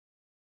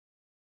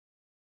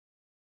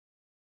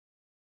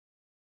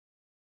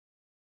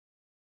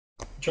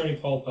Attorney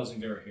Paul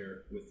Puzzingera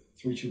here with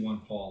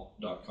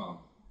 321paul.com.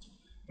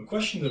 A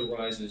question that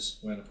arises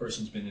when a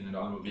person's been in an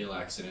automobile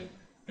accident,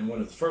 and one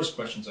of the first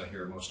questions I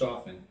hear most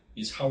often,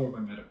 is how are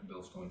my medical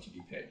bills going to be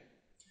paid?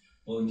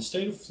 Well, in the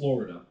state of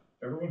Florida,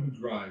 everyone who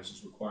drives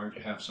is required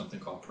to have something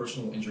called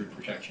Personal Injury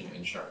Protection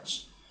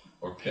Insurance,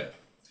 or PIP.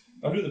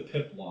 Under the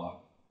PIP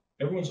law,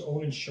 everyone's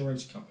own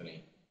insurance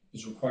company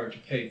is required to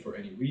pay for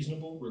any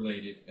reasonable,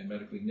 related, and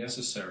medically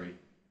necessary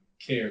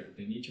care that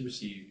they need to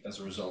receive as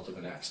a result of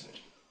an accident.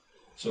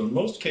 So in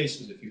most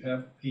cases, if you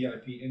have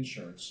PIP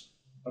insurance,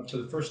 up to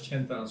the first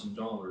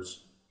 $10,000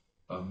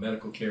 of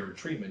medical care or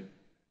treatment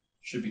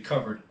should be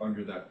covered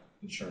under that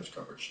insurance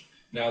coverage.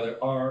 Now,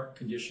 there are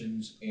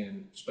conditions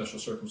and special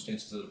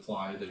circumstances that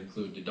apply that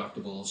include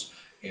deductibles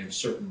and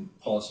certain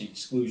policy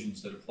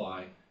exclusions that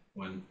apply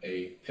when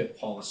a PIP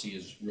policy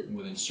is written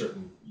within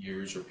certain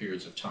years or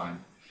periods of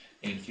time.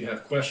 And if you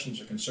have questions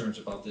or concerns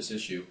about this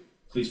issue,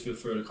 please feel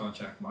free to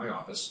contact my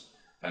office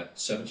at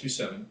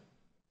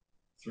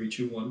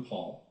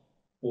 727-321-PAUL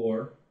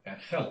or at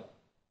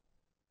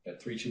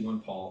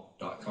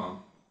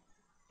help@321paul.com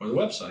or the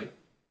website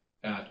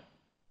at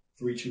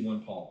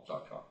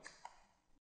 321paul.com.